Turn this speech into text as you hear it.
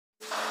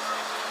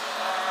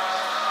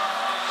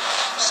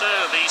So,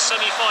 the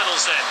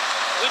semi-finals then.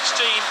 Which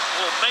team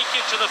will make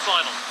it to the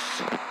final?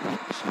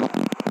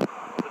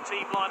 The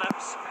team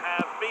lineups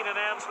have been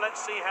announced.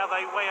 Let's see how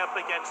they weigh up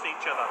against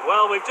each other.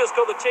 Well, we've just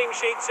got the team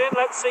sheets in.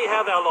 Let's see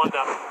how they're lined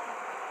up.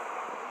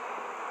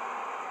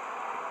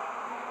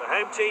 The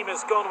home team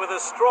has gone with a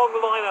strong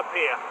lineup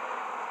here.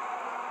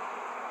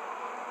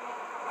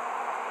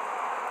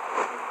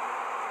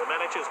 The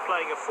manager's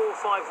playing a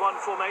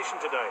 4-5-1 formation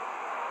today.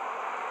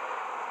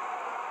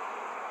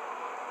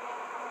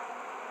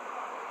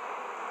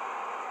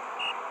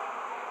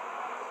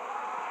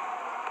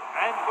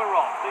 And we're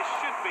off. This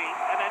should be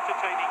an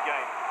entertaining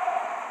game.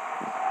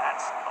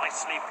 That's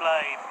nicely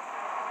played.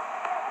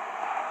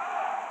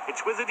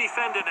 It's with the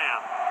defender now.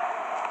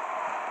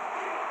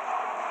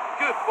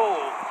 Good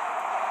ball.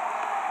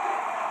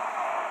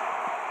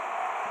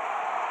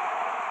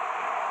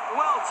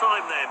 Well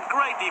timed then.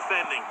 Great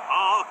defending.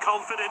 Oh,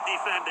 confident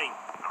defending.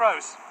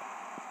 Kroos.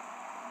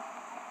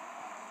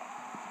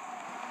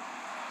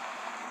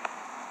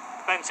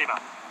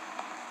 Benzema.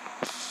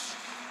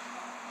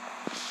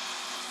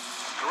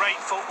 Great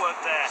footwork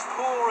there.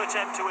 Poor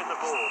attempt to win the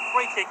ball.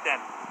 Free kick then.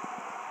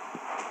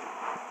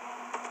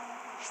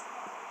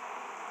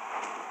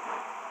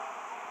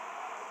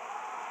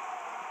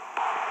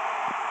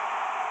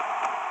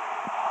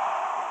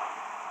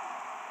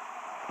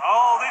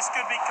 Oh, this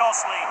could be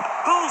costly.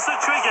 Pulls the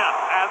trigger,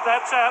 and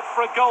that's out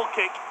for a goal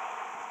kick.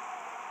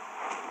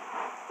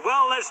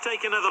 Well, let's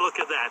take another look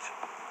at that.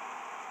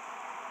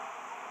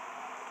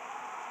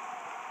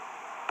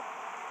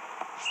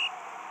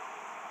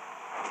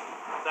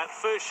 That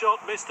first shot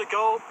missed the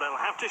goal. They'll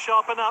have to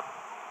sharpen up.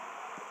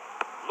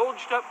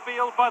 Launched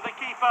upfield by the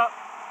keeper.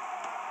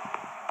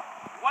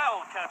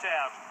 Well cut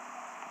out.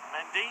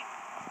 Mendy.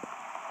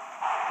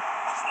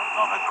 Still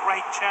not a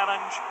great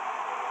challenge.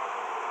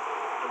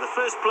 And the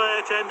first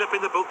player to end up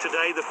in the book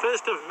today, the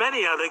first of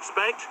many I'd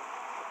expect.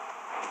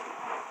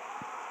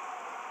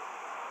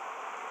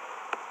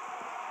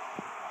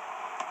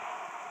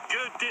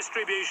 Good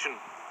distribution.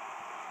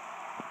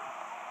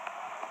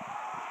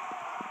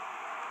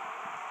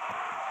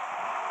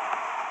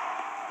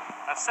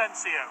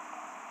 Asensio.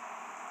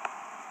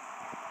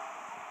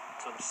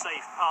 Some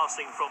safe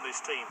passing from this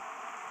team.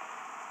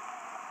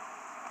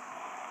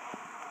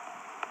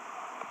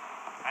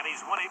 And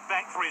he's won it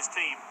back for his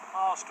team.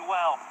 Passed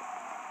well.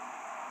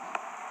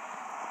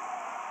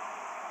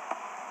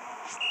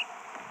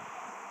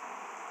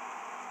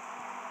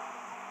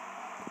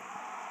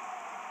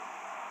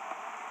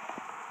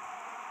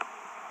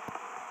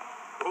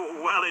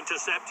 Oh, well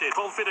intercepted.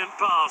 Confident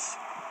pass.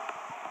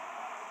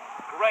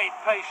 Great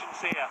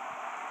patience here.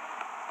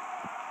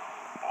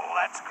 Oh,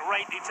 that's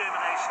great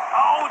determination.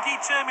 Oh,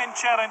 determined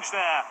challenge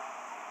there.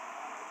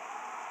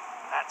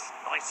 That's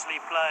nicely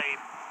played.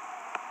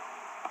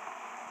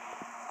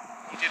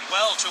 He did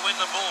well to win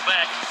the ball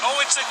back. Oh,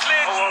 it's a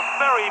clear... Oh, a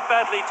very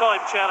badly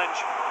timed challenge.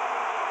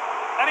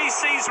 And he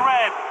sees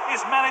red. His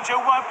manager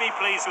won't be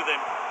pleased with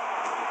him.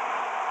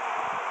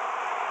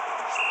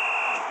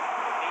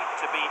 Need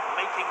to be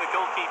making the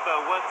goalkeeper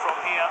work from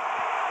here.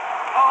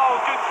 Oh,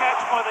 good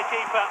catch by the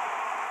keeper.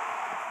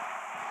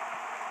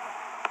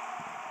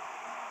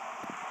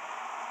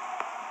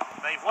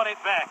 They've won it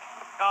back.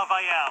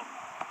 Carvajal.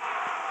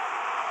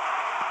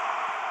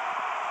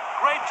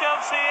 Great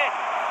chance here.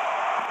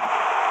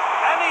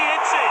 And he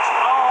hits it.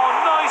 Oh,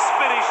 nice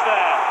finish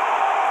there.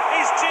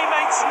 His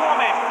teammates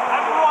swarm him,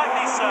 and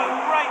rightly so.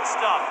 Great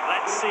stuff.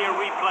 Let's see a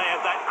replay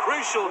of that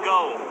crucial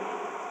goal.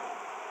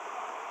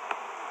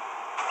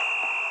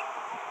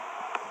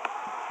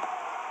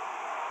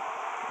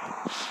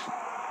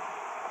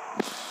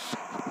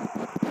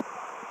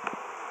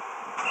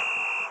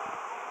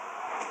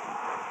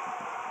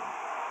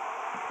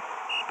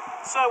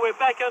 So we're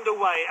back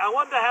underway. I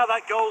wonder how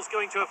that goal's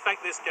going to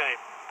affect this game.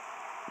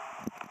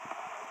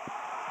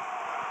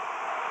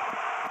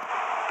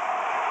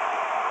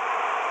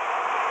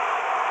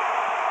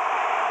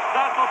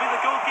 That'll be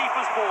the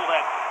goalkeeper's ball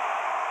then.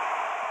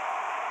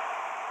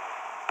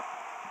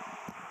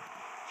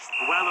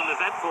 Well, an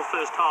eventful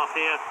first half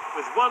here,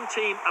 with one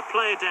team a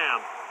player down.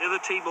 The other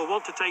team will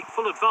want to take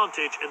full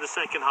advantage in the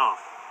second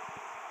half.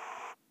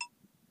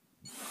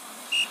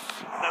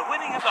 They're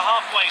winning at the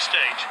halfway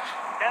stage.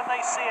 Can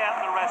they see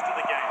out the rest of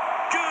the game?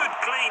 Good,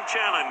 clean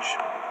challenge.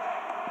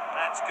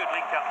 That's good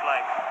link-up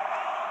play.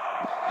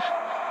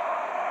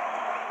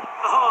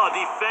 Oh,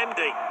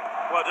 defending.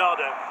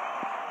 Guardado.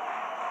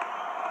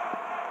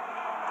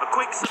 A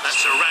quick...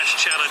 That's a rash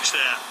challenge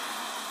there.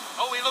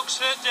 Oh, he looks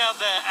hurt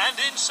down there and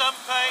in some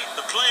pain.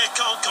 The player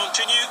can't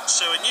continue,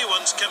 so a new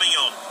one's coming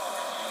on.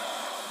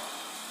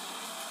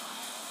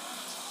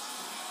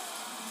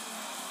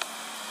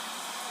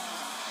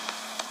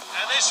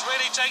 And this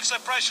really takes the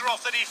pressure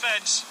off the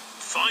defence.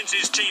 Finds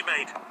his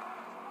teammate.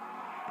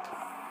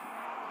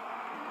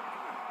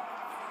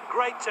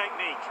 Great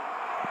technique.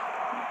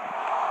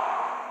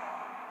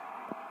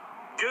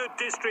 Good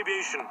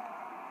distribution.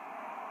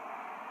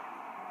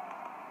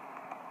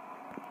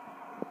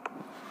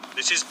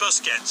 This is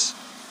Busquets.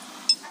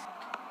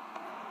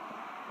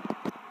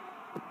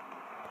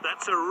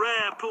 That's a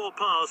rare poor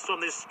pass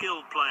from this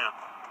skilled player.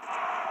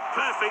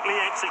 Perfectly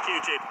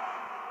executed.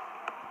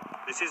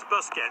 This is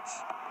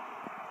Busquets.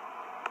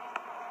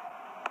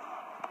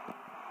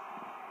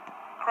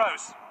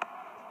 Kroos.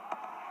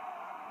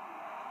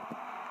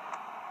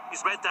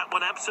 He's read that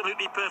one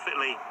absolutely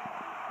perfectly.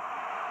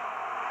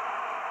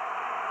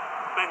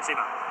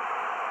 Benzema.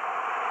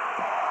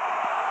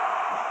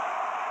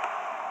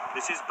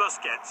 This is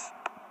Busquets.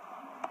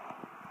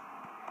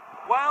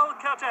 Well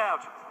cut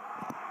out.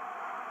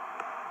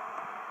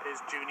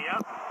 Here's Junior.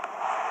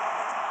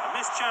 A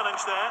missed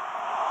challenge there.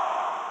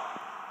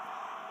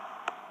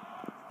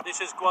 This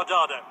is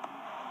Guardado.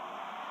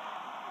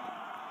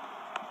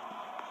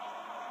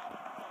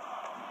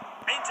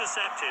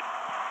 Intercepted.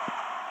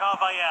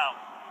 Carvajal.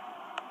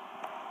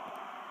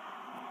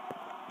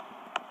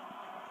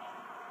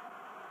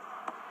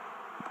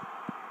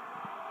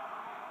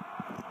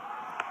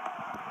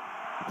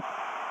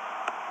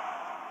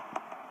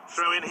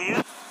 Throw in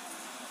here.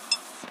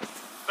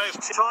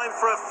 Time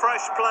for a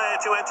fresh player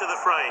to enter the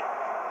fray.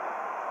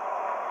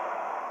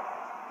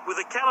 With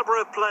the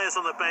calibre of players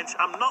on the bench,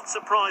 I'm not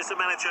surprised the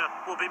manager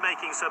will be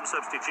making some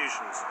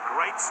substitutions.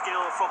 Great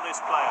skill from this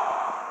player.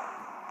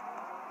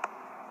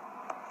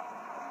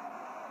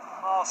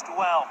 Passed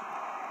well.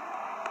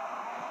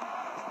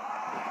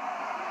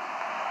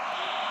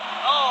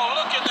 Oh,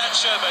 look at that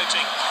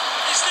showboating.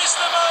 Is this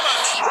the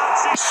moment?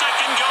 That's his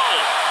second goal.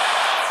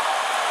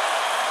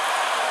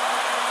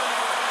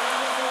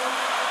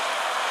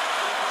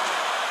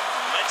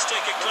 Let's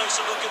take a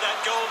closer look at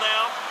that goal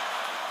now.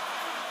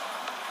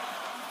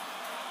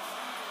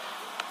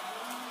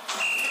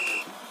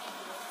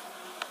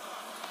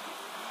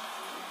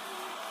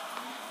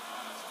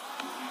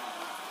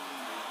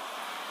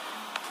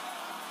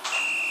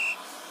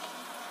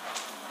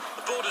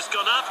 The board has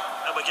gone up,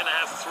 and we're going to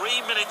have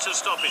 3 minutes of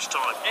stoppage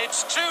time.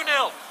 It's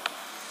 2-0.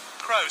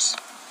 Kroos.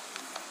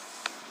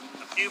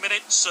 A few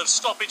minutes of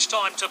stoppage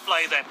time to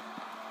play then.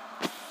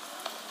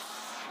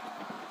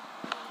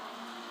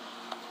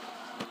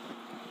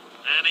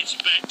 And it's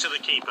back to the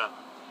keeper.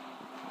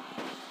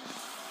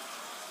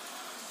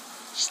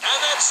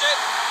 And that's it.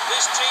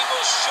 This team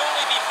will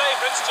surely be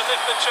favourites to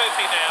lift the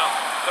trophy now.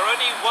 They're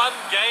only one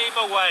game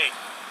away.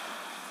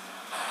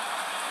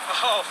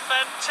 Oh,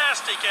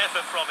 fantastic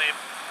effort from him.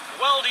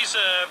 Well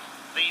deserved.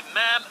 The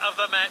Man of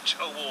the Match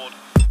award.